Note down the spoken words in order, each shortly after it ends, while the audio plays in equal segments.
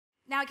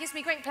Now, it gives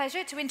me great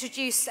pleasure to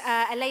introduce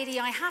a lady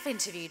I have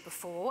interviewed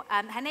before.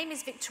 Her name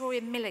is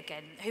Victoria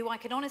Milligan, who I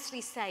can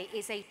honestly say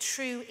is a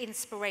true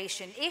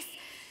inspiration. If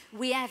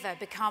we ever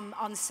become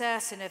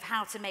uncertain of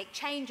how to make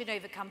change and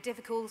overcome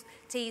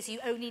difficulties, you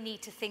only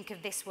need to think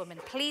of this woman.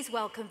 Please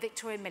welcome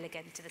Victoria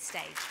Milligan to the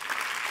stage.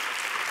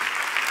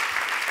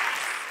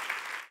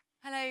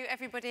 Hello,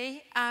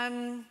 everybody.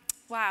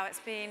 Wow,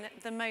 it's been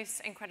the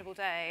most incredible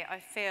day. I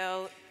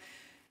feel,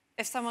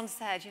 if someone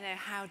said,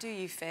 how do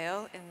you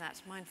feel in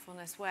that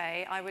mindfulness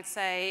way, I would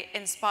say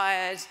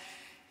inspired,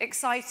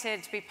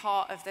 excited to be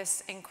part of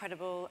this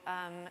incredible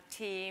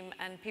team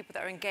and people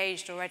that are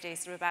engaged already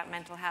sort of about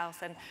mental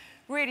health and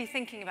really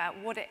thinking about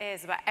what it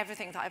is about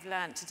everything that I've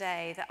learned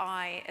today that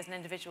I, as an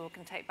individual,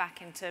 can take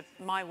back into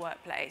my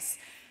workplace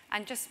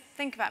and just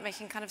think about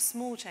making kind of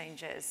small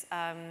changes.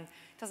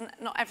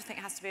 Not everything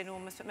has to be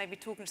enormous, but maybe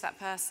talking to that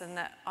person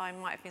that I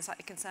might have been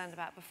slightly concerned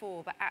about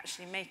before, but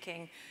actually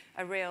making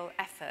a real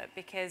effort,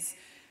 because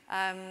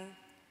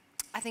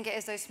I think it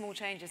is those small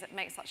changes that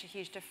make such a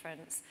huge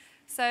difference.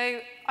 So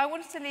I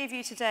wanted to leave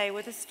you today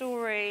with a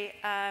story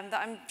that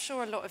I'm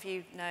sure a lot of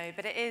you know,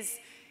 but it is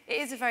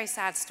a very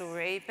sad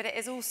story, but it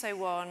is also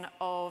one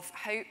of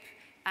hope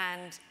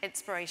and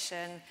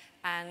inspiration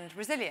and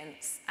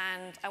resilience.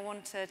 And I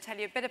want to tell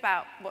you a bit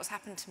about what's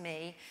happened to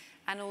me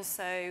and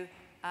also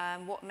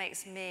what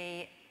makes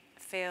me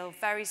feel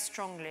very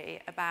strongly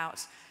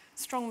about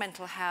strong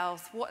mental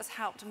health, what has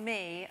helped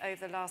me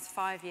over the last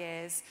 5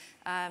 years,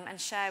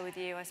 and share with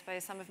you, I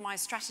suppose, some of my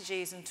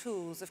strategies and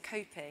tools of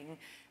coping,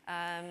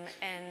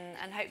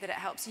 and hope that it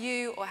helps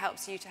you or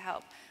helps you to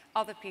help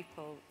other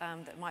people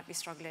that might be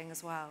struggling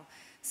as well.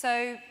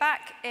 So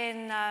back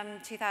in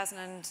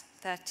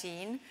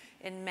 2013,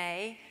 in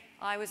May,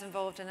 I was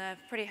involved in a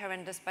pretty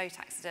horrendous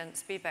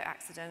speedboat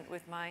accident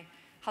with my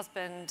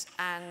husband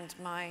and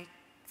my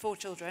 4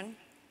 children,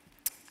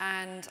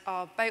 and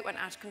our boat went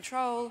out of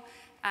control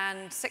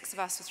and 6 of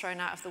us were thrown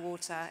out of the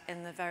water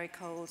in the very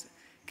cold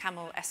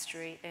Camel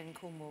estuary in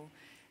Cornwall.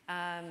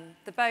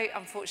 The boat,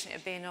 unfortunately,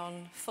 had been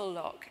on full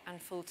lock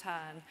and full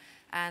turn,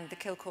 and the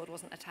kill cord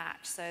wasn't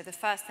attached. So the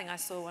first thing I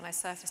saw when I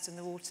surfaced in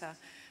the water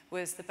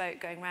was the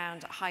boat going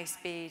round at high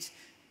speed,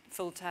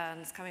 full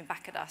turns, coming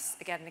back at us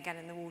again and again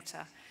in the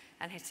water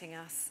and hitting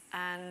us.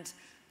 And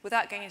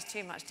without going into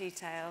too much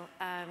detail,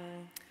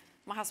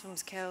 my husband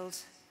was killed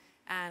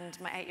and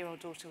my 8-year-old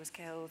daughter was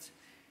killed.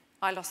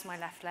 I lost my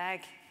left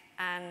leg,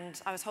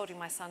 and I was holding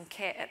my son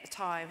Kit at the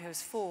time, who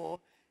was 4,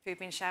 who'd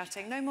been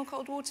shouting, "No more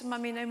cold water,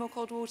 Mummy, no more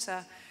cold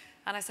water."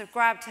 And I sort of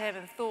grabbed him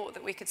and thought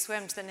that we could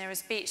swim to the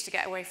nearest beach to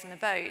get away from the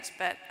boat,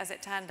 but as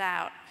it turned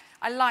out,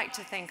 I like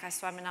to think I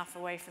swam enough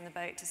away from the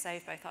boat to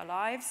save both our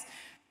lives.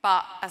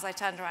 But as I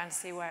turned around to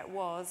see where it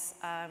was,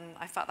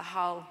 I felt the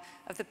hull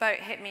of the boat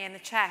hit me in the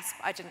chest,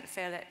 but I didn't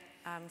feel it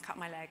cut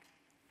my leg.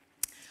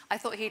 I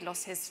thought he'd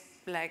lost his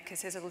leg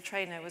because his little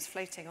trainer was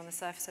floating on the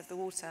surface of the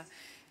water.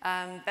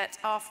 But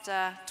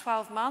after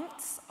 12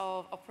 months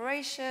of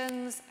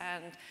operations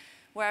and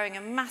wearing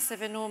a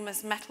massive,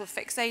 enormous metal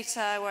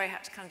fixator where he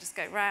had to kind of just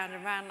go round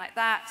and round like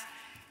that,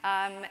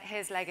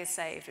 his leg is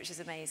saved, which is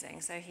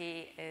amazing. So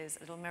he is a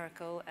little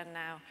miracle and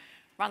now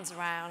runs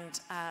around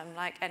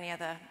like any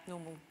other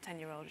normal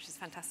 10-year-old, which is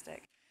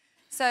fantastic.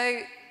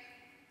 So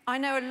I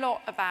know a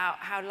lot about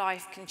how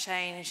life can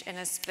change in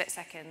a split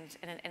second,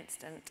 in an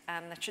instant,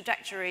 and the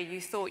trajectory you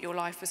thought your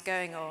life was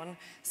going on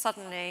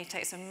suddenly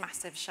takes a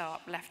massive,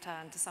 sharp left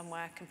turn to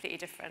somewhere completely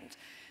different.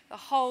 The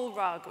whole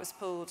rug was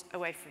pulled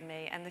away from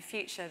me, and the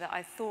future that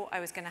I thought I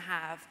was going to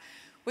have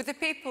with the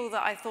people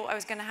that I thought I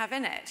was going to have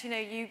in it.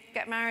 You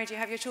get married, you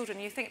have your children,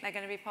 you think they're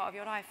going to be part of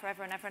your life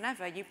forever and ever and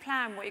ever. You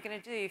plan what you're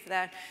going to do for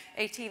their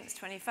 18th,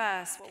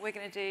 21st, what we're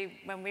going to do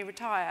when we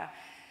retire.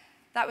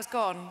 That was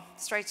gone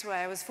straight away.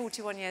 I was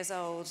 41 years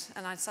old,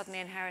 and I'd suddenly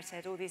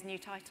inherited all these new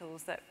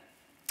titles that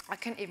I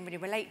couldn't even really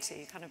relate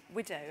to, kind of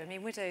widow. I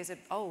mean, widows are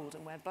old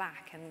and wear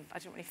black, and I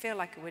didn't really feel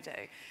like a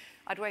widow.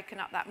 I'd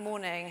woken up that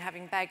morning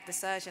having begged the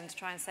surgeon to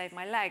try and save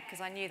my leg because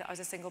I knew that I was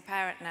a single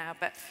parent now,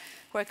 but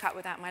woke up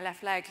without my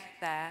left leg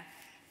there.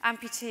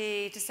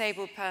 Amputee,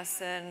 disabled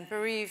person,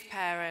 bereaved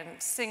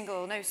parent,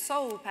 single, no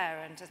soul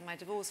parent, as my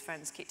divorced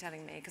friends keep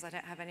telling me, because I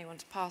don't have anyone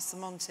to pass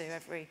them on to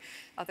every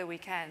other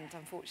weekend,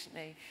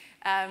 unfortunately.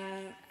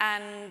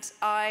 And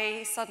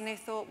I suddenly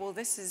thought, well,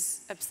 this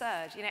is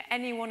absurd.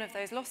 Any one of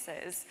those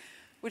losses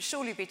would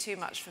surely be too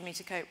much for me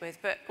to cope with,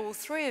 but all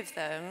 3 of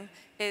them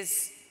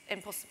is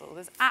impossible.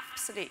 There's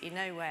absolutely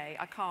no way.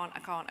 I can't.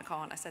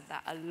 I said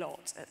that a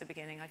lot at the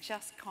beginning. I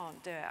just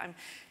can't do it. I'm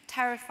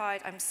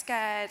terrified, I'm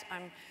scared,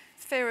 I'm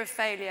fear of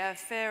failure,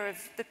 fear of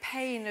the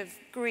pain of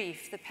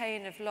grief, the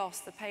pain of loss,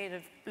 the pain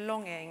of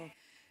longing.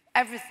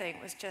 Everything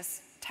was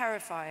just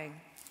terrifying.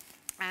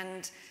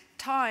 And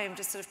time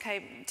just sort of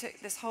took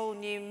this whole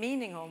new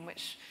meaning on,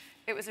 which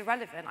it was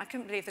irrelevant. I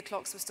couldn't believe the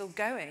clocks were still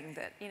going,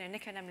 that,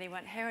 Nico and Emily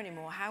weren't here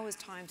anymore. How was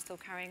time still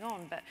carrying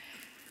on? But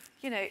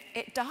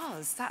it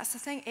does. That's the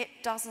thing. It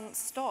doesn't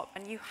stop,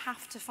 and you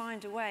have to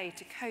find a way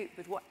to cope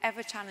with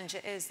whatever challenge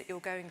it is that you're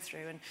going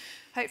through. And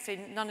hopefully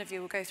none of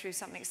you will go through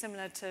something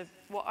similar to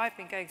what I've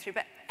been going through,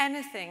 but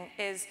anything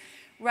is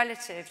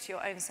relative to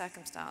your own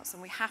circumstance,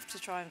 and we have to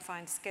try and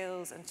find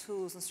skills and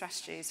tools and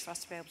strategies for us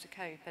to be able to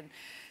cope. And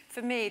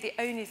for me, the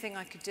only thing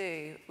I could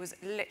do was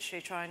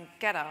literally try and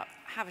get up,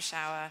 have a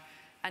shower,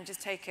 and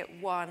just take it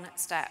one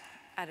step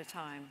at a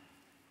time.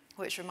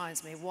 Which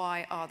reminds me,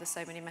 why are there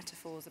so many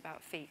metaphors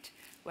about feet?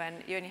 When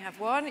you only have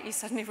one, you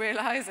suddenly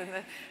realise, and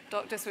the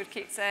doctors would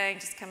keep saying,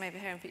 just come over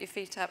here and put your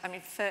feet up. I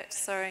mean, foot,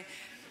 sorry.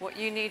 What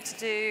you need to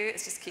do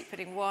is just keep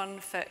putting one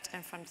foot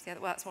in front of the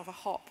other. Well, that's more of a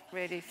hop,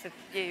 really, for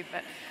you,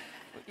 but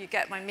you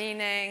get my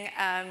meaning.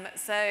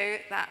 So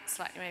that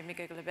slightly made me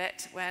giggle a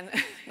bit when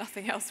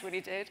nothing else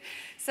really did.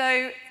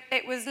 So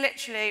it was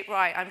literally,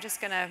 right, I've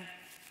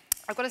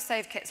got to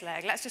save Kit's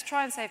leg. Let's just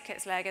try and save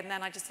Kit's leg. And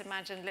then I just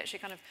imagined literally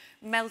kind of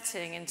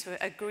melting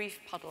into a grief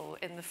puddle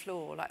in the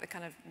floor, like the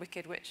kind of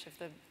Wicked Witch of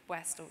the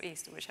West or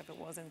East, or whichever it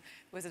was in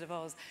Wizard of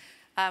Oz.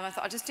 I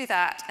thought I'll just do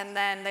that, and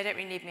then they don't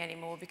really need me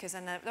anymore, because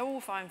then they're all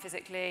fine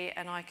physically,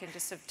 and I can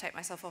just sort of take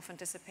myself off and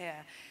disappear.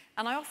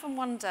 And I often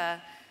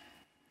wonder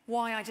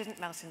why I didn't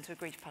melt into a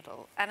grief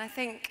puddle. And I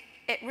think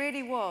it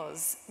really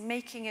was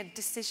making a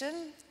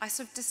decision. I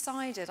sort of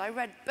decided, I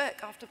read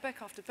book after book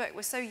after book.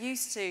 We're so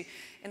used to,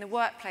 in the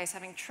workplace,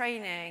 having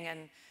training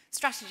and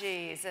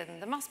strategies, and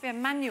there must be a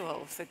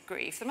manual for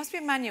grief. There must be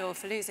a manual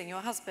for losing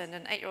your husband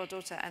and 8-year-old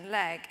daughter and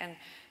leg. And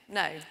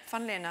no,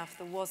 funnily enough,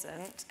 there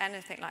wasn't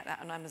anything like that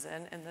on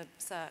Amazon in the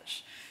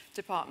search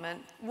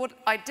department. What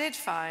I did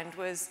find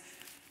was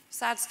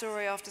sad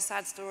story after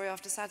sad story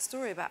after sad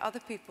story about other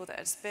people that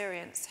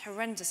experienced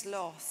horrendous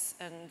loss,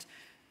 and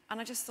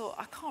I just thought,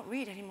 I can't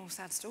read any more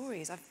sad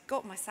stories. I've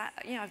got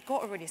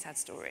a really sad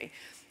story.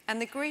 And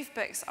the grief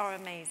books are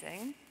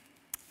amazing,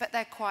 but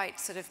they're quite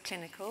sort of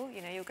clinical.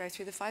 You know, you'll go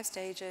through the 5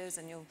 stages,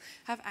 and you'll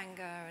have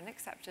anger and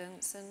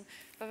acceptance and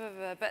blah, blah,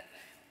 blah. But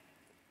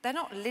they're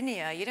not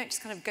linear. You don't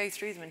just kind of go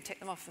through them and tick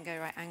them off and go,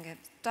 right, anger,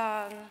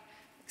 done,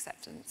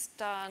 acceptance,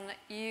 done.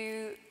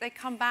 They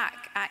come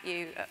back at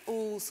you at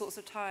all sorts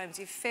of times.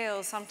 You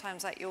feel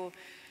sometimes like you're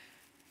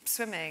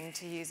swimming,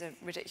 to use a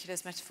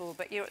ridiculous metaphor,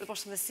 but you're at the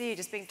bottom of the sea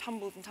just being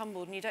tumbled and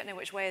tumbled, and you don't know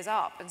which way is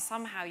up, and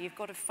somehow you've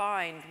got to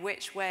find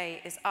which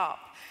way is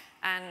up.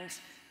 And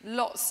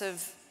lots of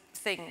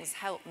things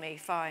help me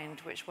find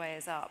which way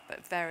is up,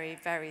 but very,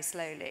 very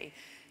slowly.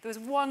 There was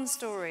one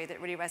story that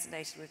really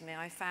resonated with me.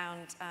 I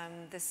found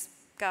this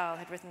girl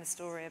had written this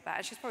story about,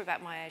 and she's probably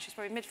about my age, she's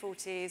probably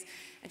mid-40s,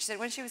 and she said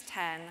when she was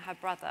 10, her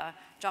brother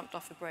jumped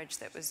off a bridge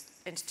that was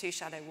into too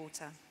shallow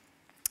water,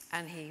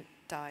 and he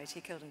died.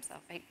 He killed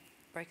himself. He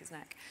broke his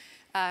neck.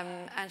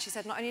 And she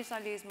said, not only did I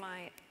lose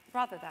my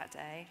brother that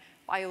day,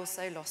 but I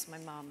also lost my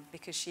mum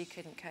because she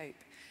couldn't cope.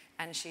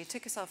 And she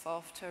took herself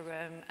off to a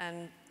room,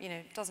 and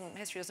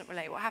history doesn't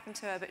relate what happened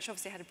to her, but she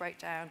obviously had a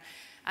breakdown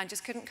and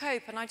just couldn't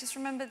cope. And I just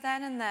remember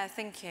then and there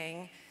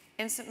thinking,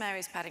 in St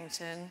Mary's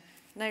Paddington,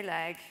 no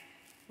leg,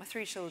 my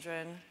 3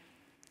 children,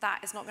 that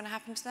is not going to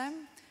happen to them.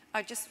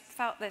 I just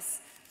felt this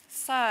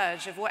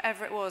surge of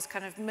whatever it was,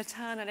 kind of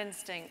maternal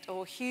instinct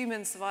or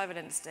human survival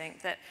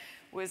instinct that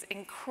was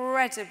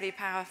incredibly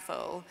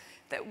powerful,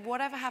 that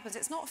whatever happens,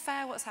 it's not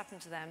fair what's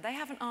happened to them. They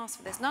haven't asked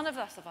for this. None of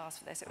us have asked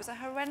for this. It was a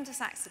horrendous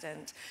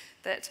accident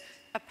that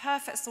a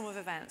perfect storm of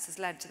events has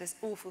led to this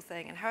awful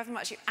thing. And however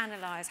much you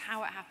analyse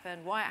how it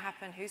happened, why it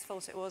happened, whose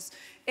fault it was,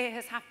 it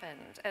has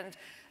happened. And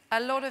a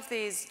lot of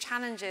these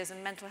challenges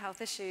and mental health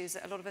issues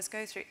that a lot of us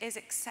go through is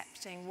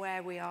accepting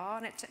where we are.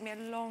 And it took me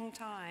a long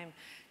time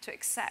to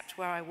accept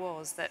where I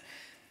was, that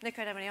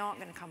Nico and Emily aren't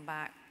going to come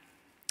back.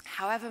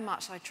 However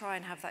much I try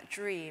and have that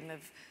dream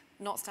of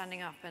not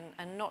standing up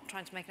and not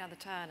trying to make another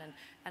turn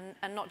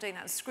and not doing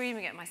that and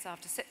screaming at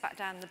myself to sit back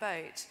down in the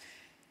boat,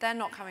 they're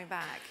not coming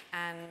back,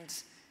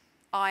 and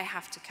I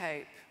have to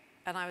cope.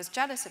 And I was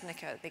jealous of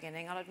Nico at the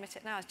beginning. I'll admit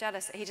it now. I was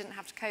jealous that he didn't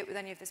have to cope with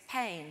any of this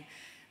pain,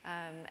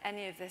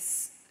 any of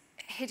this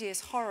hideous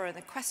horror and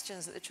the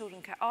questions that the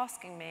children kept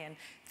asking me and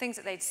things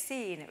that they'd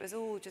seen. It was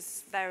all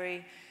just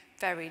very,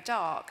 very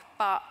dark.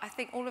 But I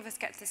think all of us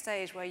get to the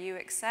stage where you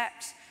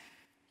accept.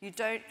 You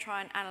don't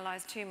try and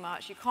analyse too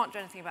much. You can't do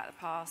anything about the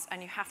past,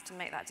 and you have to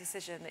make that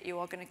decision that you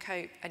are going to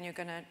cope and you're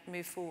going to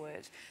move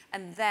forward.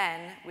 And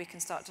then we can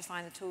start to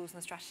find the tools and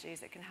the strategies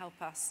that can help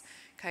us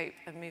cope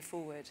and move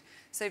forward.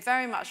 So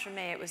very much for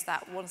me, it was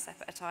that one step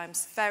at a time,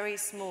 very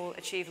small,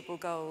 achievable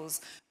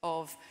goals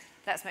of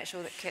let's make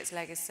sure that Kit's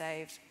leg is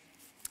saved.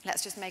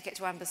 Let's just make it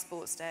to Amber's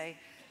sports day.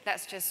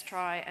 Let's just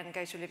try and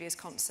go to Olivia's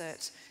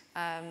concert.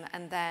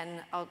 And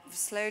then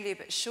slowly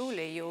but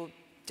surely you'll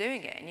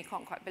doing it, and you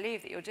can't quite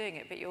believe that you're doing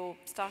it, but you're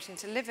starting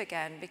to live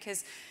again,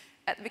 because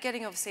at the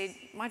beginning,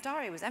 obviously, my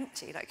diary was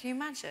empty. Like, can you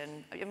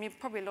imagine? I mean,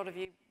 probably a lot of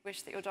you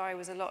wish that your diary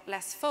was a lot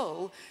less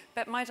full,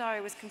 but my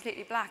diary was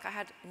completely black. I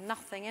had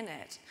nothing in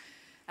it.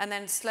 And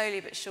then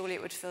slowly but surely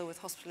it would fill with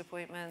hospital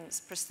appointments,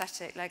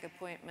 prosthetic leg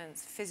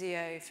appointments,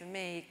 physio for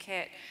me,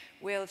 kit,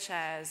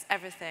 wheelchairs,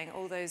 everything,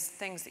 all those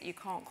things that you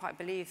can't quite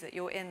believe that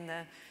you're in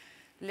the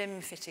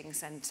limb fitting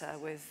centre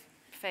with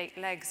fake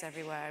legs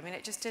everywhere. I mean,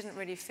 it just didn't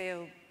really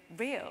feel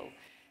real.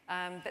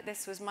 But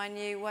this was my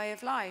new way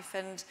of life.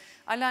 And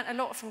I learnt a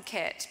lot from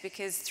Kit,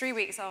 because 3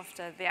 weeks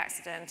after the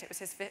accident, it was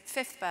his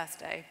fifth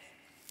birthday.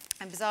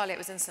 And bizarrely, it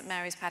was in St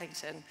Mary's,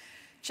 Paddington,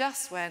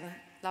 just when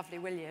lovely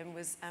William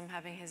was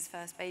having his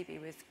first baby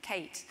with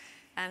Kate.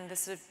 And the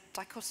sort of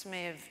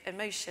dichotomy of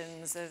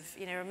emotions of,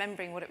 you know,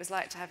 remembering what it was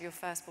like to have your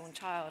firstborn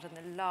child, and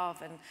the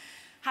love and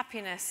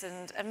happiness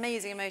and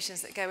amazing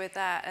emotions that go with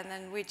that. And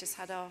then we just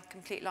had our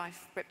complete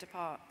life ripped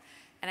apart.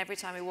 And every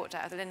time we walked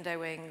out of the Lindo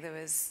wing, there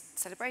was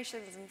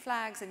celebrations and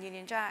flags and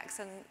Union Jacks,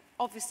 and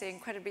obviously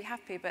incredibly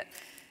happy, but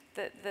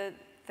the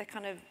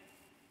kind of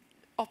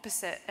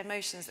opposite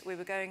emotions that we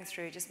were going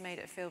through just made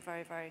it feel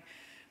very, very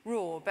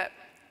raw. But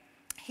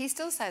he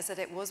still says that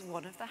it was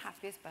one of the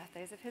happiest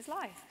birthdays of his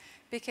life,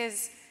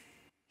 because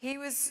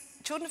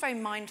children are very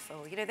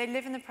mindful. You know, they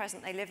live in the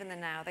present, they live in the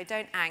now, they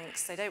don't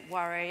angst, they don't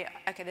worry.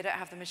 Okay, they don't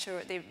have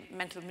the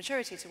mental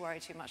maturity to worry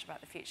too much about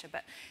the future,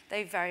 but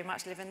they very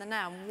much live in the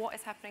now. And what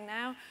is happening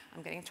now?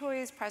 I'm getting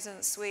toys,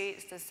 presents,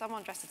 sweets, there's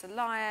someone dressed as a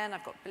lion,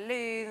 I've got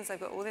balloons, I've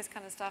got all this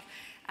kind of stuff.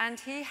 And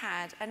he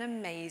had an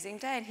amazing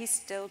day, and he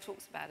still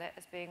talks about it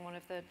as being one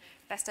of the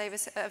best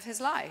days of his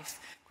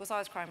life. Of course, I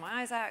was crying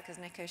my eyes out because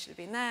Nico should have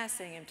been there,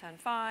 seeing him turn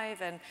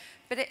 5,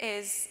 but it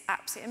is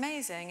absolutely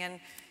amazing.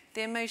 And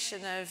the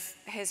emotion of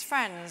his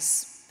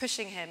friends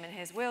pushing him in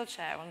his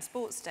wheelchair on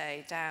sports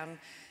day down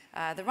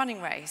the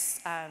running race.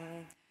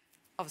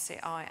 Obviously,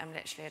 I am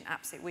literally an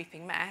absolute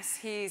weeping mess.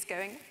 He's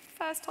going,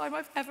 first time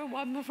I've ever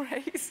won the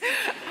race.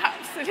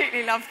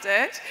 Absolutely loved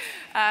it.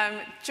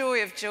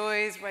 Joy of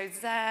joys,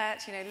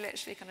 Rosette, you know,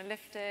 literally kind of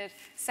lifted.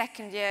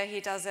 Second year he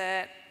does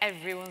it,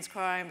 everyone's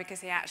crying because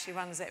he actually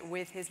runs it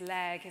with his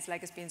leg. His leg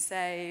has been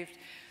saved.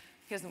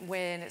 He doesn't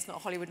win, it's not a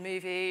Hollywood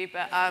movie,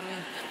 but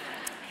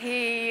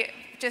he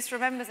just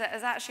remembers it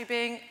as actually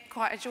being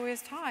quite a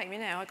joyous time. You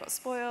know, I got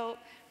spoiled,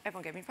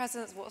 everyone gave me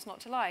presents, what's not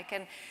to like?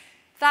 And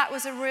that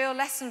was a real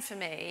lesson for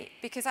me,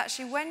 because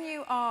actually when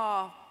you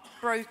are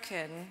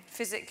broken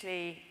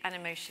physically and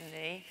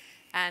emotionally,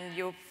 and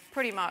you're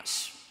pretty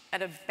much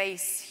at a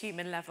base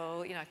human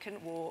level, you know, I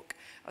couldn't walk,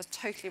 I was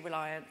totally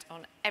reliant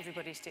on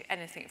everybody to do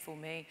anything for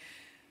me,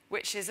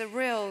 which is a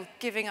real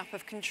giving up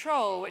of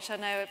control, which I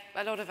know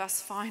a lot of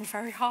us find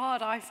very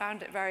hard. I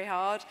found it very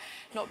hard,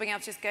 not being able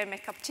to just go and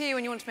make a cup of tea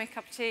when you want to make a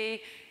cup of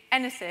tea.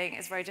 Anything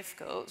is very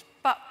difficult.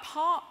 But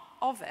part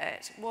of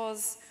it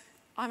was,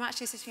 I'm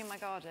actually sitting in my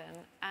garden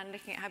and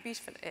looking at how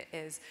beautiful it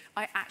is.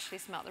 I actually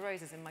smelt the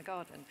roses in my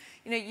garden.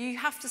 You know, you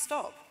have to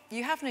stop.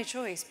 You have no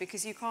choice,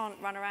 because you can't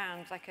run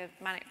around like a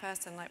manic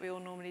person like we all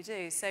normally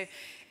do. So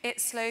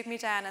it slowed me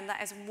down, and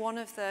that is one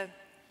of the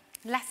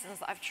lessons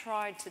that I've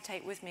tried to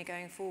take with me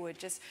going forward.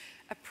 Just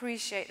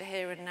appreciate the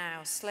here and now,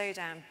 slow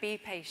down, be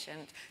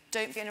patient,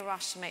 don't be in a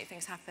rush to make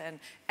things happen.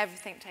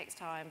 Everything takes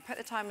time. Put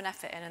the time and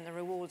effort in, and the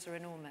rewards are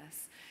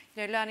enormous.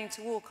 You know, learning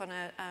to walk on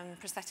a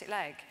prosthetic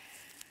leg,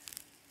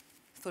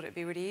 thought it'd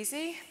be really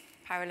easy.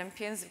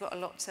 Paralympians have got a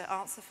lot to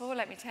answer for,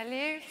 let me tell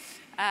you.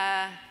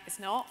 It's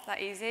not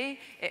that easy.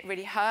 It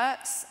really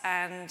hurts,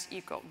 and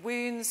you've got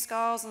wounds,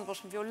 scars on the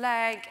bottom of your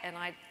leg, and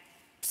I'd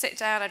sit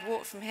down, I'd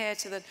walk from here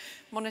to the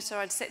monitor,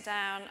 I'd sit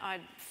down, I'd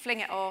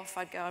fling it off,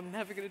 I'd go, I'm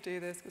never going to do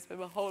this, because I spend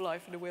my whole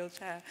life in a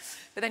wheelchair.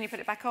 But then you put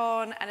it back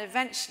on, and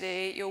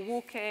eventually you're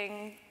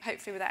walking,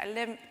 hopefully without a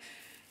limp.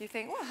 You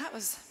think, well, that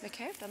was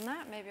okay, I've done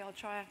that, maybe I'll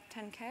try a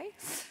 10K.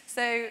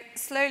 So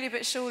slowly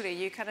but surely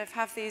you kind of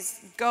have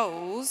these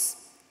goals,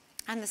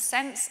 and the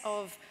sense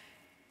of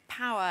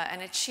power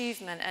and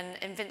achievement and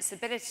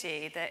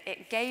invincibility that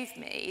it gave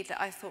me, that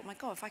I thought, my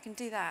God, if I can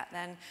do that,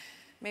 then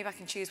maybe I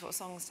can choose what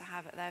songs to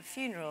have at their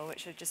funeral,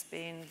 which have just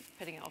been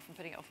putting it off and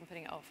putting it off and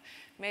putting it off.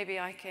 Maybe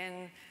I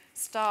can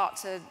start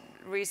to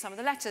read some of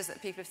the letters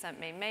that people have sent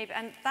me. Maybe,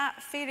 and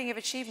that feeling of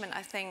achievement,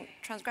 I think,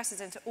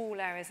 transgresses into all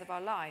areas of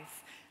our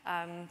life.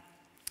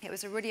 It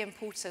was a really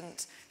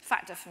important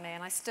factor for me,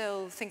 and I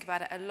still think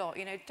about it a lot.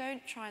 You know,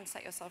 don't try and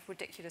set yourself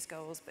ridiculous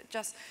goals, but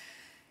just,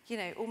 you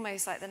know,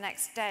 almost like the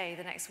next day,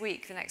 the next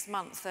week, the next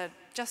month,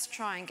 just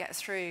try and get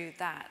through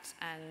that,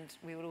 and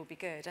we will all be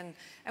good.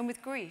 And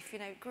with grief, you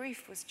know,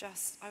 grief was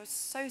just, I was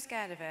so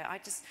scared of it. I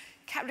just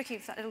kept looking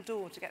for that little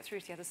door to get through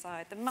to the other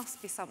side. There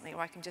must be something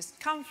where I can just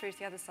come through to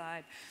the other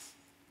side,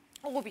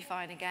 all will be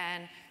fine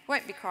again,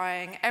 won't be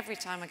crying every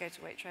time I go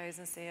to Waitrose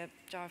and see a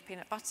jar of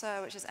peanut butter,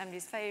 which is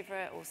Emily's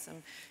favourite, or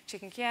some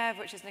chicken Kiev,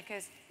 which is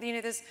Nico's. You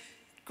know, there's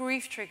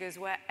grief triggers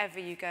wherever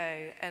you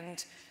go,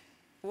 and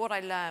what I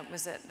learned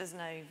was that there's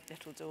no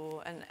little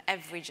door, and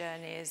every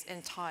journey is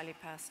entirely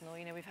personal.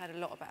 You know, we've heard a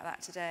lot about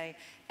that today.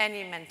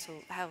 Any mental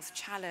health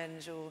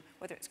challenge, or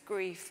whether it's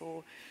grief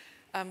or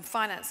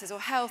finances or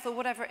health or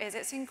whatever it is,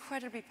 it's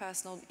incredibly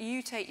personal.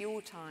 You take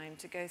your time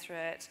to go through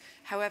it,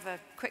 however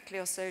quickly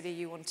or slowly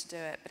you want to do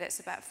it, but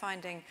it's about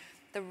finding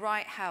the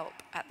right help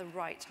at the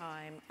right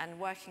time and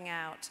working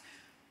out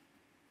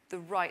the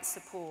right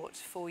support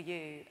for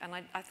you. And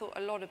I thought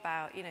a lot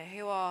about, you know,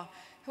 who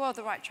are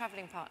the right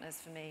travelling partners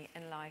for me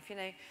in life. You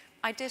know,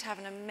 I did have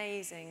an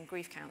amazing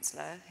grief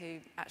counsellor, who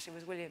actually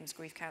was William's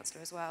grief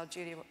counsellor as well.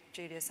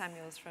 Julia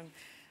Samuels from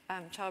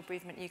Child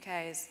Bereavement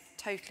UK is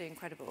totally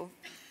incredible.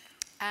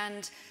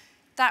 And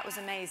that was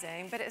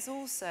amazing, but it's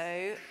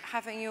also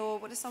having your,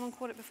 what does someone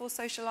call it before,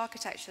 social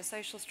architecture,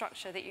 social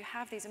structure, that you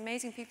have these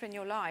amazing people in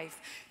your life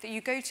that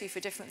you go to for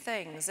different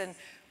things. And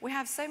we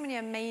have so many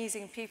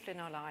amazing people in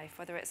our life,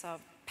 whether it's our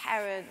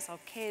parents, our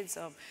kids,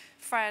 our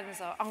friends,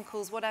 our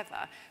uncles,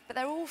 whatever, but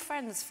they're all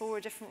friends for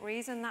a different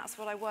reason. That's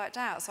what I worked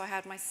out. So I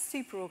had my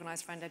super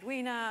organised friend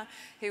Edwina,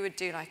 who would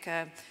do like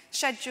a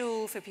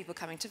schedule for people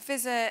coming to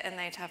visit, and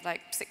they'd have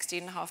like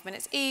 16.5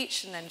 minutes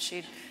each, and then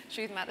she'd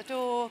shoo them out the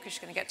door because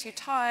she's going to get too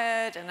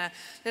tired, and a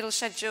little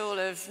schedule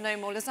of no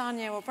more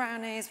lasagna or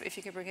brownies, but if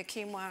you could bring a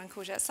quinoa and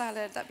courgette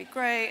salad, that'd be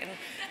great, and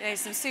you know,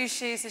 some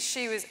sushi. So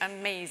she was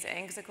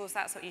amazing, because of course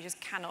that's what you just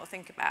cannot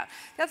think about.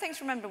 The other thing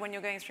to remember when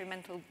you're going through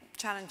mental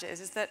challenges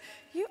is that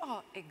you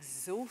are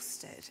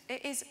exhausted.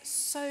 It is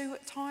so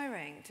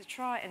tiring to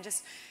try and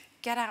just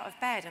get out of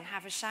bed and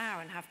have a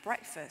shower and have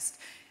breakfast.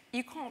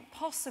 You can't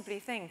possibly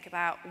think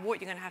about what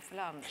you're going to have for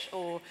lunch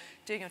or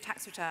doing your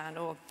tax return.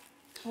 Or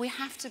we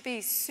have to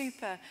be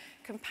super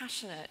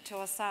compassionate to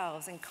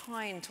ourselves and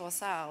kind to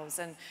ourselves.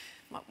 And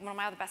one of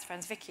my other best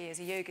friends, Vicky, is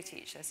a yoga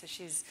teacher, so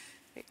she's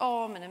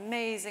and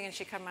amazing, and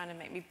she'd come around and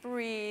make me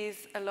breathe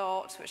a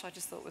lot, which I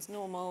just thought was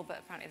normal, but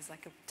apparently there's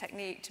like a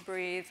technique to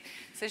breathe.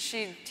 So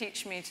she'd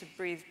teach me to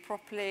breathe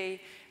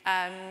properly,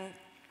 and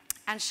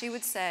she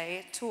would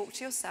say, talk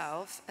to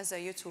yourself as though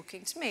you're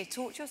talking to me.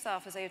 Talk to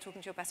yourself as though you're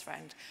talking to your best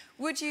friend.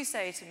 Would you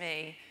say to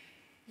me,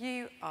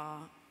 you are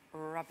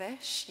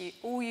rubbish,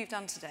 all you've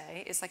done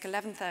today is like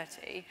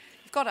 11:30,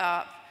 you've got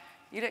up,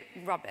 you look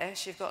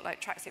rubbish, you've got like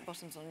tracksuit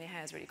bottoms on, your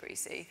hair's really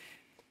greasy,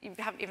 you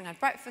haven't even had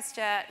breakfast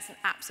yet, it's an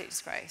absolute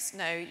disgrace.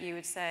 No, you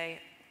would say,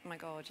 oh my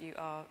God, you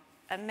are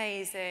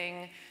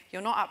amazing,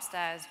 you're not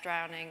upstairs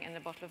drowning in a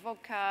bottle of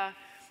vodka,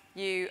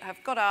 you have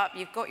got up,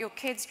 you've got your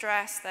kids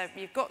dressed,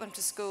 you've got them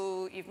to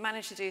school, you've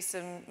managed to do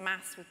some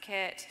maths with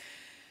Kit,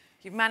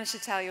 you've managed to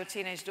tell your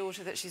teenage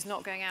daughter that she's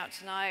not going out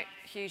tonight,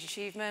 huge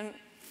achievement.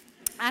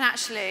 And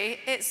actually,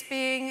 it's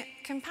being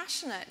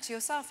compassionate to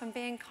yourself and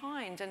being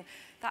kind. And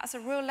that's a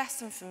real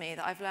lesson for me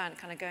that I've learned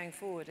kind of going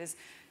forward, is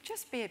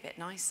just be a bit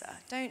nicer.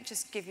 Don't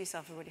just give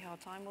yourself a really hard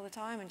time all the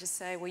time and just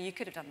say, well, you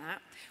could have done that,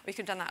 or you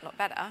could have done that a lot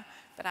better,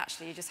 but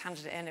actually you just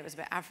handed it in, it was a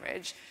bit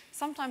average.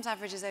 Sometimes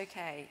average is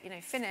okay. You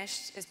know,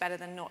 finished is better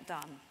than not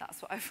done.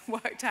 That's what I've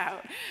worked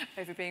out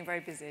over being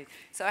very busy.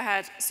 So I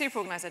had super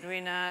organised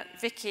Edwina,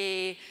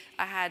 Vicky,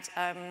 I had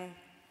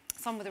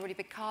someone with a really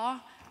big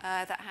car,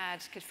 that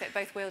could fit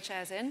both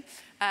wheelchairs in,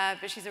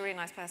 but she's a really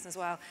nice person as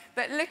well.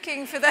 But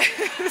looking for those,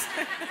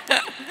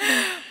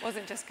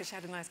 wasn't just because she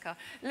had a nice car,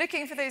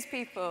 looking for those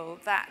people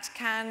that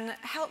can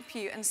help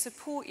you and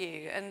support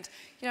you. And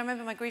you know, I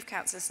remember my grief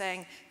counsellor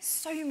saying,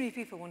 so many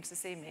people wanted to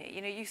see me.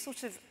 You know, you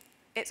sort of,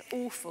 it's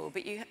awful,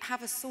 but you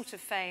have a sort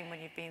of fame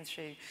when you've been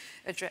through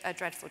a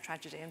dreadful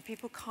tragedy, and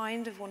people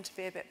kind of want to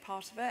be a bit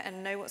part of it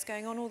and know what's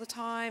going on all the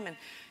time, and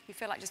you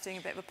feel like just doing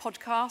a bit of a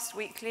podcast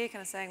weekly,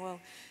 kind of saying, well,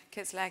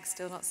 Kit's leg's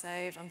still not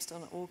saved, I'm still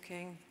not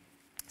walking,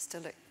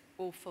 still look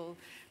awful.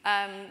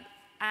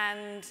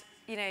 And,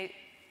 you know,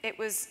 it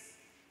was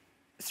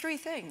 3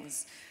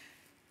 things.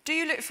 Do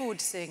you look forward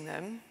to seeing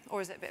them,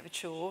 or is it a bit of a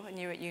chore, and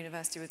you're at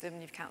university with them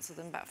and you've counselled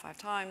them about 5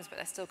 times, but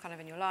they're still kind of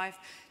in your life?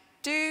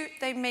 Do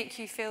they make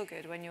you feel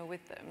good when you're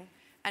with them?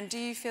 And do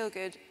you feel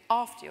good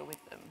after you're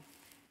with them?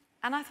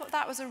 And I thought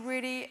that was a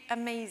really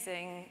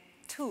amazing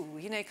tool,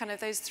 you know, kind of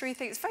those 3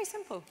 things. It's very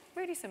simple,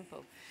 really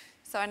simple.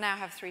 So I now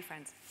have 3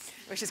 friends,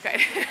 which is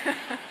great.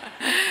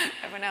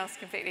 Everyone else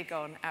completely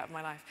gone out of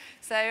my life.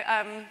 So,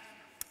 and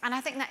I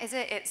think that is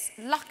it. It's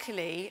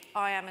luckily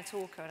I am a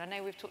talker, and I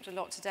know we've talked a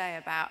lot today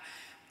about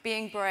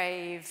being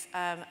brave,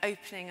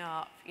 opening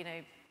up, you know,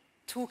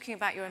 talking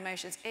about your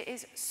emotions. It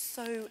is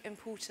so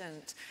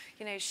important.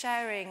 You know,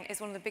 sharing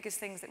is one of the biggest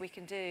things that we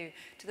can do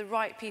to the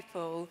right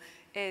people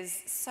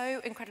is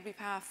so incredibly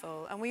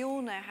powerful. And we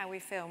all know how we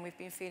feel, and we've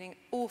been feeling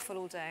awful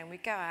all day, and we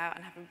go out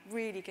and have a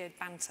really good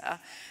banter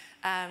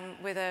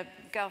with a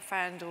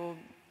girlfriend or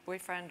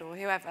boyfriend or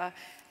whoever,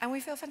 and we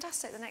feel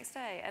fantastic the next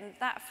day. And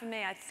that, for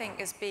me, I think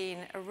has been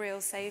a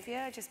real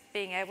saviour, just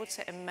being able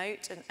to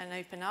emote and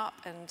open up,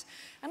 and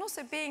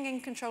also being in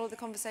control of the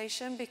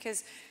conversation,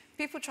 because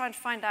people trying to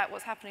find out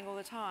what's happening all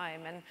the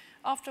time. And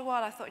after a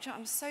while, I thought, you know,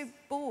 I'm so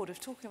bored of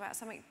talking about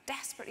something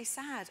desperately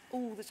sad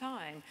all the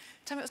time.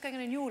 Tell me what's going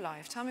on in your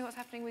life. Tell me what's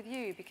happening with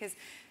you. Because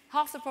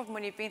half the problem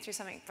when you've been through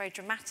something very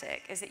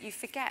dramatic is that you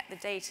forget the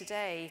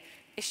day-to-day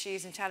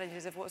issues and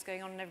challenges of what's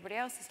going on in everybody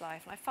else's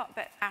life. And I felt a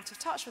bit out of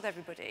touch with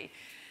everybody.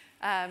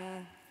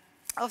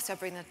 Obviously, I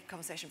bring the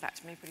conversation back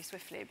to me pretty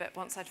swiftly, but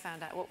once I'd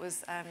found out what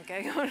was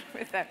going on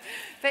with them.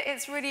 But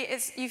it's really,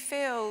 you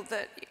feel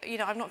that, you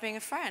know, I'm not being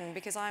a friend,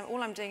 because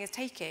all I'm doing is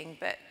taking,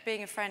 but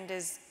being a friend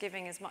is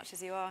giving as much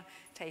as you are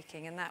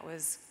taking, and that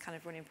was kind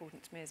of really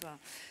important to me as well.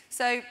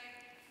 So,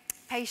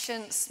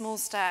 patience, small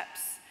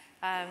steps,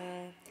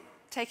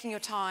 taking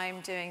your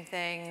time, doing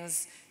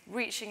things,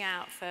 reaching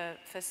out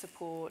for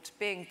support,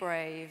 being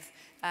brave,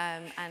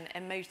 and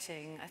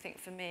emoting, I think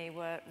for me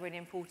were really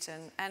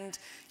important. And,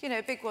 you know,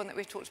 a big one that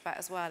we've talked about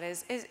as well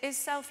is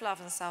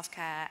self-love and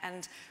self-care,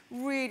 and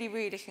really,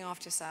 really looking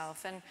after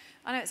yourself. And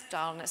I know it's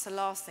dull and it's the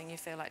last thing you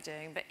feel like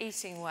doing, but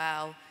eating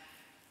well,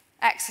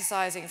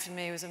 exercising for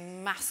me was a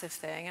massive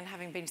thing, and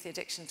having been to the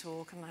addiction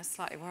talk, and I was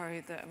slightly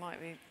worried that I might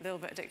be a little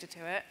bit addicted to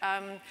it.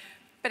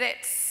 But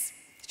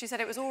she said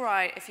it was all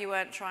right if you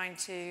weren't trying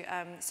to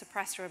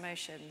suppress your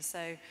emotions.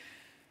 So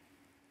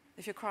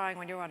if you're crying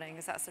when you're running,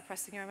 is that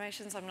suppressing your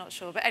emotions? I'm not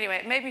sure. But anyway,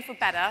 it made me feel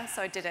better,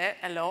 so I did it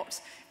a lot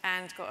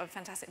and got a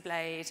fantastic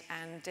blade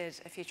and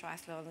did a few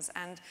triathlons,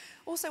 and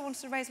also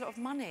wanted to raise a lot of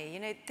money. You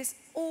know, this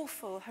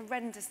awful,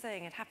 horrendous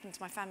thing had happened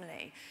to my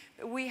family,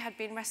 but we had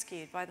been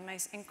rescued by the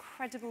most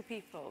incredible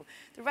people.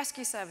 The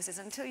rescue services,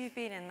 until you've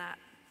been in that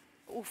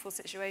awful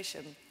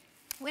situation,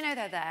 we know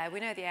they're there. We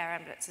know the air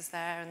ambulance is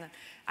there, and the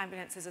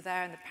ambulances are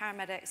there, and the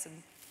paramedics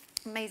and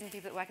amazing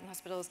people that work in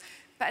hospitals.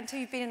 But until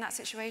you've been in that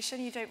situation,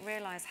 you don't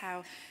realise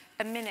how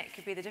a minute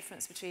could be the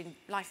difference between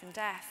life and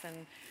death.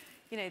 And,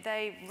 you know,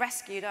 they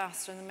rescued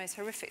us from the most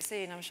horrific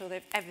scene I'm sure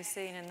they've ever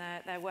seen in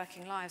their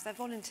working lives. They're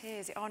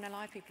volunteers. The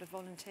RNLI people are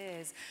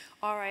volunteers.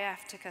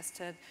 RAF took us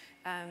to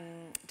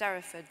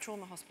Derriford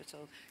Trauma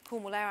Hospital.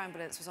 Cornwall Air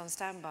Ambulance was on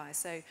standby.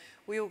 So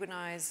we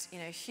organised, you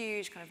know, a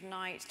huge kind of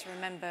night to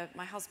remember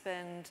my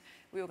husband.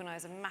 We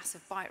organised a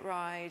massive bike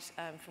ride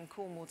from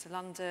Cornwall to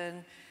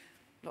London.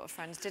 A lot of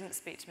friends didn't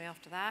speak to me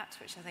after that,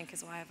 which I think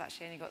is why I've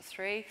actually only got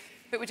 3.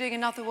 But we're doing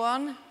another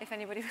one, if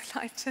anybody would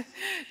like to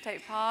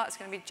take part. It's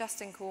going to be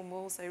just in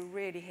Cornwall, so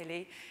really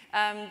hilly.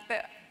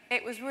 But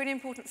it was really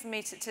important for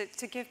me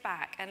to give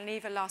back and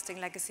leave a lasting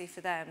legacy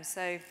for them.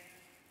 So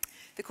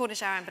the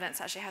Cornish Air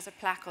Ambulance actually has a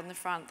plaque on the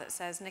front that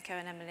says Nico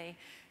and Emily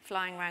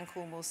flying around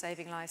Cornwall,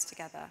 saving lives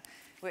together,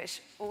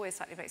 which always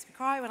slightly makes me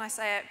cry when I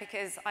say it,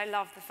 because I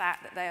love the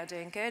fact that they are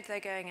doing good.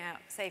 They're going out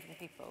saving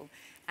people.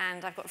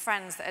 And I've got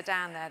friends that are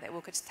down there that will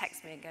just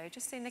text me and go,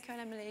 just see Nico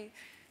and Emily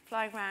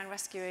flying around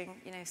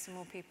rescuing, you know, some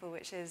more people,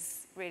 which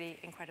is really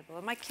incredible.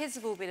 And my kids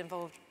have all been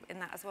involved in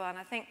that as well. And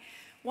I think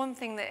one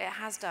thing that it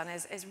has done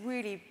is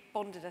really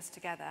bonded us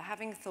together,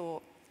 having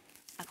thought,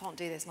 I can't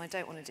do this and I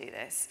don't want to do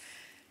this.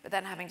 But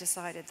then having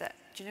decided that,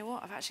 do you know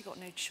what, I've actually got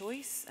no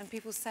choice. And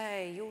people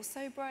say, you're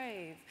so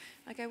brave.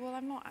 I go, well,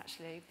 I'm not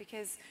actually,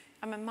 because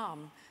I'm a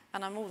mum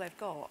and I'm all they've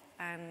got.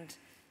 And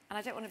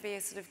I don't want to be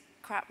a sort of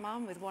crap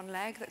mum with one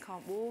leg that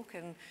can't walk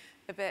and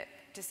a bit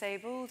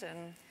disabled.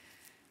 And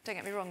don't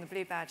get me wrong, the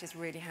blue badge is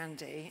really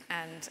handy.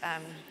 And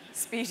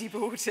speedy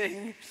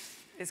boarding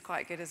is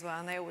quite good as well.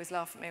 And they always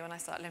laugh at me when I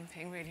start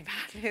limping really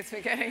badly as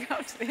we're going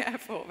up to the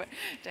airport, but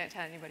don't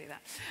tell anybody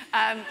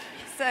that.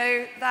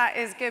 So that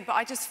is good. But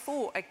I just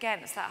fought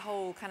against that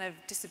whole kind of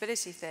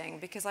disability thing,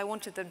 because I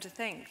wanted them to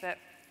think that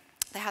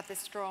they had this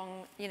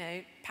strong, you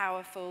know,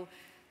 powerful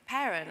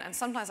parent. And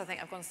sometimes I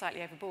think I've gone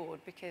slightly overboard,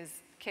 because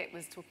Kit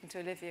was talking to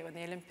Olivia when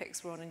the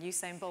Olympics were on and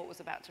Usain Bolt was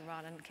about to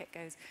run, and Kit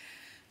goes,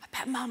 I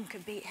bet Mum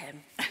can beat him.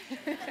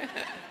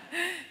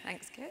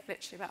 Thanks, Kit.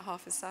 Literally about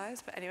half his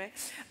size, but anyway.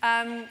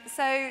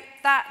 So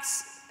that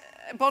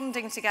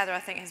bonding together, I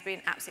think, has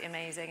been absolutely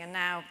amazing. And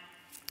now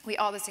we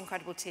are this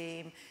incredible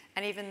team.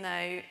 And even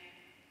though,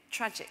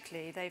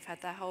 tragically, they've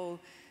had their whole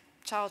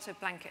childhood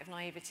blanket of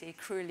naivety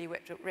cruelly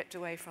ripped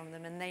away from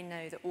them, and they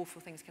know that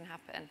awful things can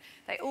happen,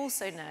 they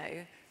also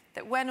know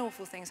that when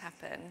awful things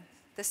happen,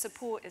 the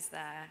support is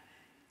there.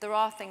 There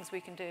are things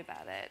we can do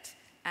about it.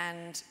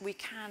 And we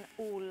can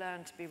all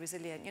learn to be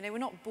resilient. You know, we're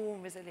not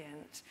born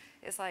resilient.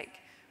 It's like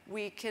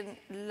we can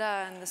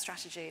learn the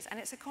strategies, and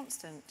it's a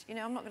constant. You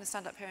know, I'm not going to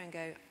stand up here and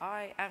go,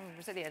 I am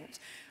resilient.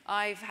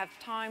 I've had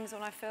times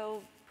when I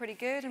feel pretty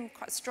good and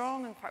quite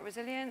strong and quite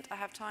resilient. I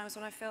have times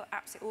when I feel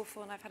absolutely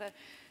awful, and I've had a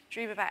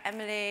dream about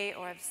Emily,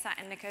 or I've sat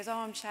in Nico's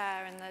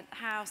armchair in the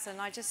house, and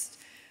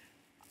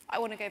I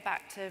want to go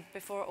back to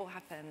before it all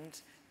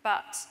happened.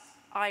 But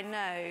I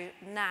know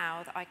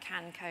now that I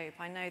can cope.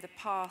 I know the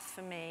path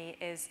for me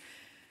is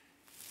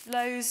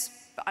lows,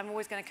 but I'm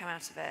always going to come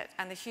out of it.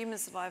 And the human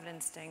survival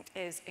instinct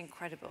is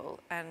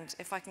incredible. And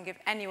if I can give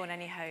anyone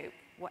any hope,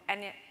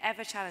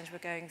 whatever challenge we're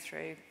going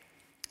through,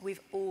 we've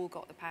all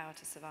got the power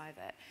to survive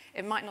it.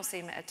 It might not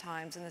seem it at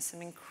times, and there's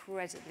some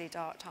incredibly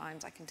dark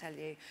times, I can tell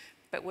you,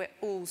 but we're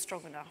all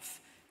strong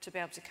enough to be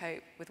able to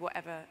cope with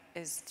whatever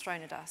is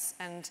thrown at us.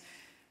 And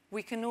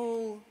we can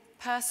all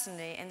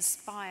personally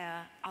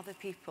inspire other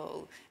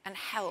people and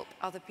help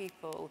other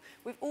people.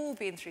 We've all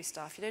been through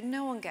stuff. You know,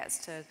 no one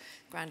gets to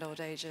grand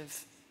old age of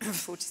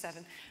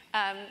 47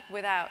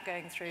 without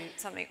going through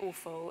something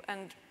awful.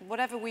 And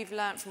whatever we've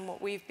learned from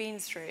what we've been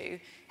through,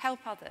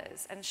 help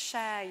others and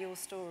share your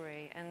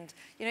story. And,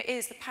 you know,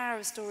 the power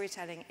of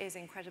storytelling is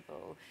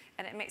incredible.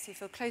 And it makes you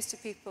feel close to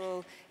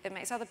people. It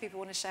makes other people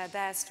want to share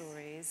their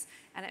stories.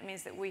 And it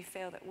means that we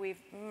feel that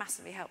we've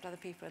massively helped other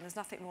people. And there's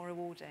nothing more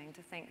rewarding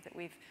to think that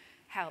we've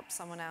help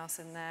someone else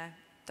in their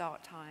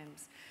dark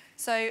times.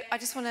 So I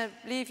just want to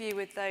leave you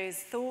with those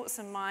thoughts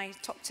and my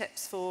top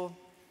tips for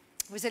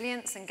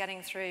resilience and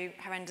getting through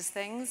horrendous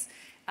things.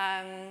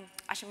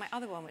 Actually, my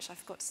other one, which I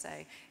forgot to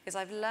say, is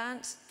I've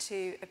learnt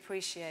to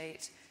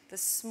appreciate the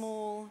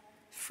small,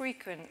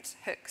 frequent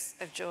hooks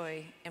of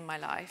joy in my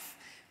life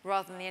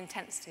rather than the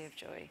intensity of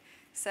joy.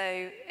 So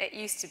it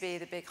used to be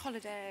the big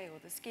holiday or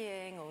the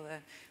skiing or the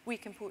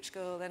week in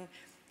Portugal, and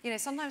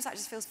sometimes that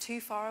just feels too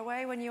far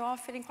away when you are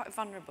feeling quite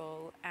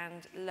vulnerable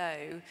and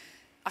low.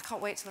 I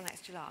can't wait till the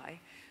next July.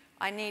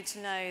 I need to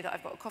know that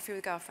I've got a coffee with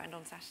a girlfriend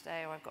on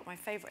Saturday, or I've got my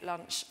favourite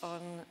lunch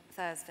on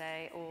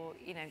Thursday, or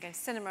going to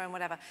cinema and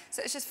whatever.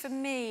 So it's just, for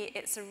me,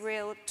 it's a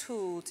real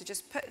tool to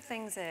just put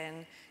things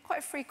in,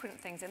 quite frequent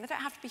things in. They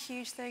don't have to be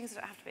huge things, they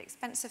don't have to be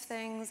expensive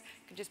things.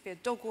 It could just be a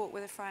dog walk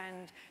with a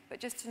friend, but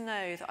just to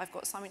know that I've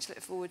got something to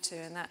look forward to,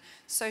 and that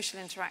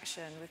social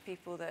interaction with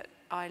people that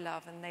I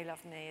love and they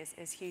love me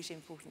is hugely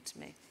important to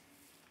me.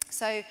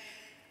 So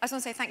I just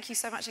want to say thank you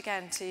so much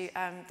again to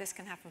This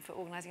Can Happen for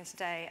organising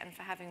today and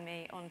for having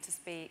me on to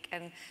speak.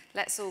 And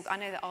let's all, I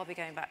know that I'll be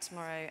going back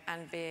tomorrow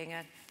and being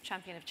a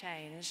champion of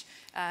change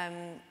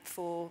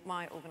for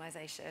my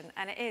organisation.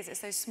 And it's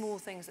those small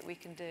things that we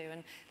can do.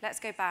 And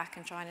let's go back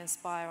and try and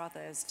inspire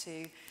others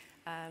to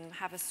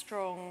have a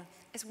strong,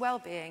 it's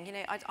well-being.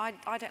 I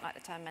don't like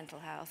the term mental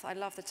health. I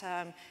love the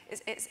term,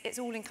 it's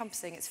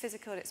all-encompassing. It's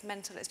physical, it's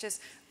mental, it's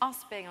just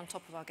us being on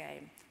top of our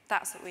game.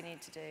 That's what we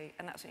need to do,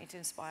 and that's what we need to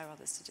inspire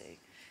others to do.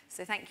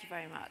 So thank you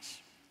very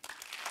much.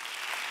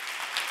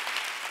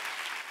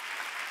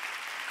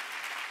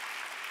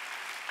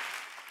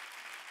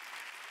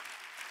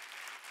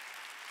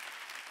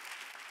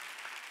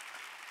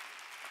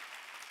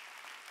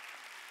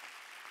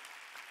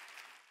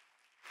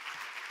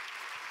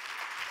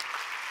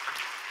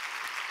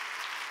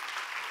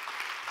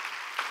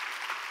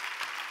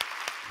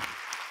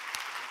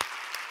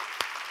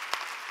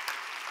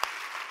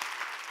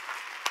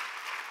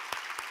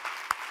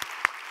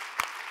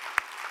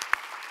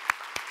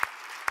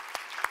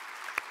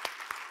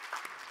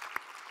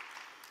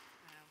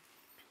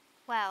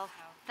 Well,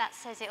 that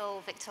says it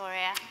all,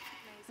 Victoria.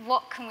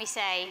 What can we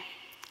say?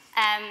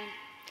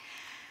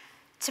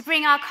 To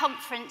bring our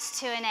conference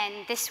to an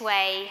end this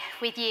way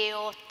with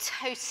your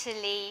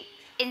totally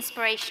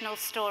inspirational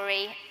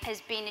story has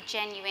been a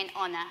genuine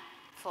honour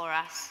for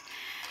us.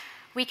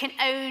 We can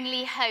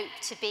only hope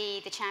to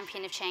be the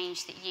champion of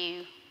change that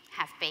you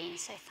have been.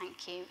 So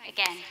thank you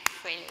again,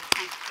 really.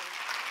 Thank you.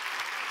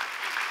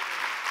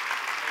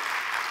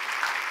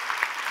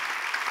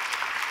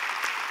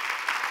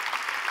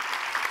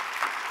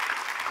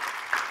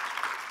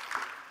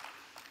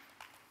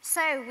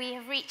 So we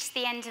have reached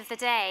the end of the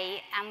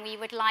day, and we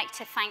would like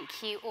to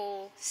thank you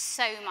all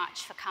so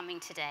much for coming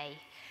today.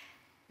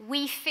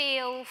 We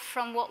feel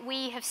from what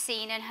we have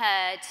seen and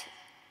heard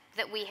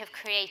that we have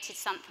created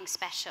something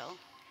special.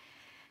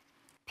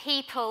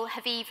 People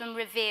have even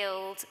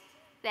revealed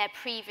their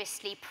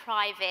previously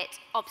private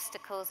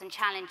obstacles and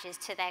challenges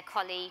to their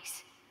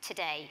colleagues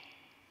today,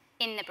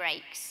 in the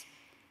breaks,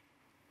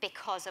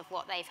 because of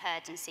what they've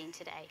heard and seen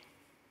today.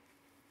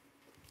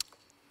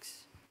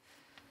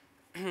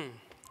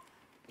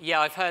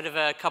 Yeah, I've heard of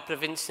a couple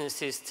of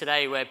instances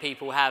today where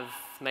people have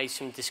made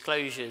some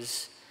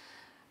disclosures,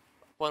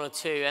 one or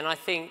two, and I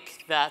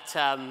think that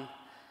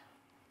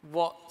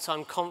what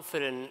I'm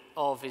confident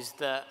of is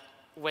that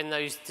when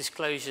those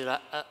disclosures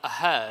are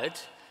heard,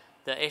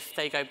 that if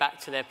they go back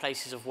to their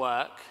places of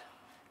work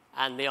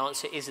and the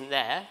answer isn't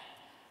there,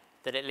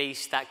 that at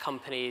least that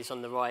company is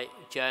on the right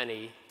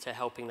journey to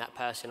helping that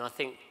person. I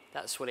think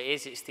that's what it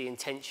is. It's the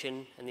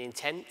intention and the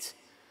intent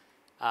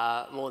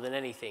more than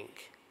anything.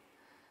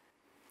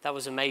 That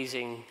was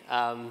amazing,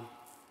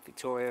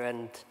 Victoria,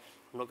 and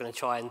I'm not going to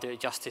try and do it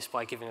justice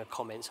by giving a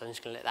comment, so I'm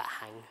just going to let that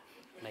hang.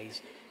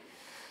 Amazing.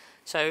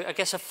 So I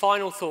guess a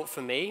final thought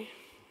from me,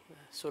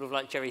 sort of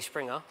like Jerry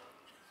Springer.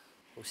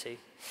 We'll see.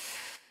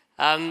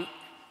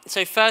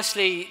 So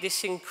firstly,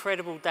 this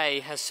incredible day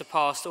has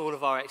surpassed all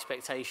of our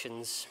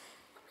expectations.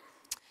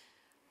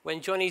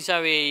 When Johnny,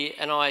 Zoe,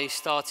 and I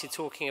started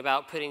talking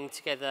about putting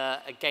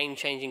together a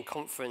game-changing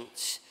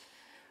conference,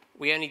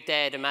 we only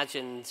dared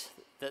imagine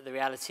that the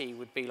reality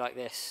would be like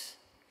this.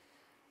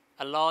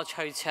 A large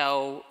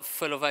hotel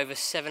full of over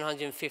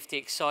 750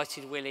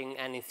 excited, willing,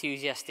 and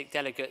enthusiastic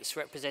delegates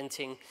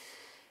representing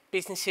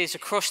businesses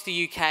across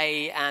the UK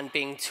and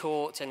being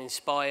taught and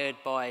inspired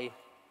by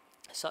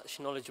such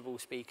knowledgeable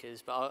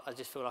speakers. But I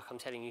just feel like I'm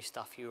telling you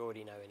stuff you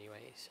already know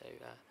anyway. So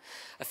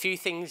a few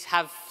things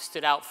have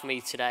stood out for me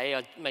today.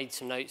 I made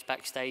some notes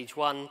backstage.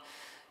 One,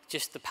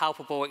 just the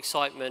palpable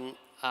excitement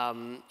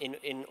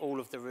in all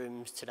of the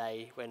rooms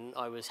today when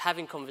I was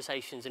having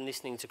conversations and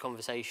listening to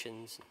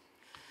conversations.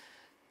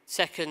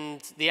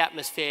 Second, the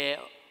atmosphere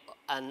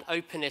and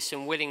openness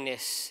and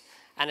willingness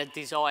and a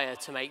desire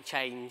to make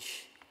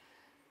change.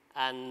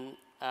 And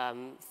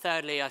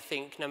thirdly, I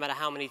think no matter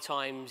how many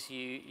times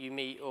you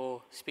meet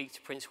or speak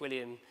to Prince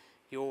William,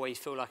 you always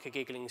feel like a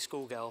giggling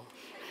schoolgirl.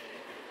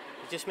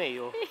 Just me,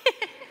 or?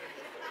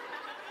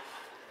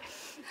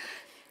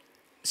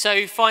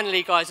 So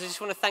finally, guys, I just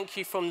want to thank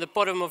you from the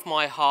bottom of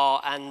my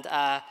heart.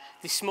 And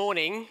this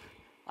morning,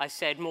 I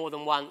said more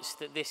than once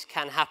that this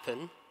can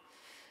happen.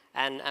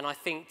 And I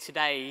think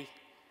today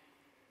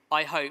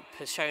I hope,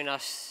 has shown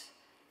us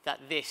that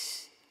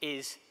this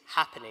is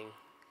happening.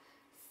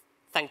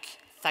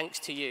 Thanks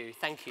to you.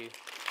 Thank you.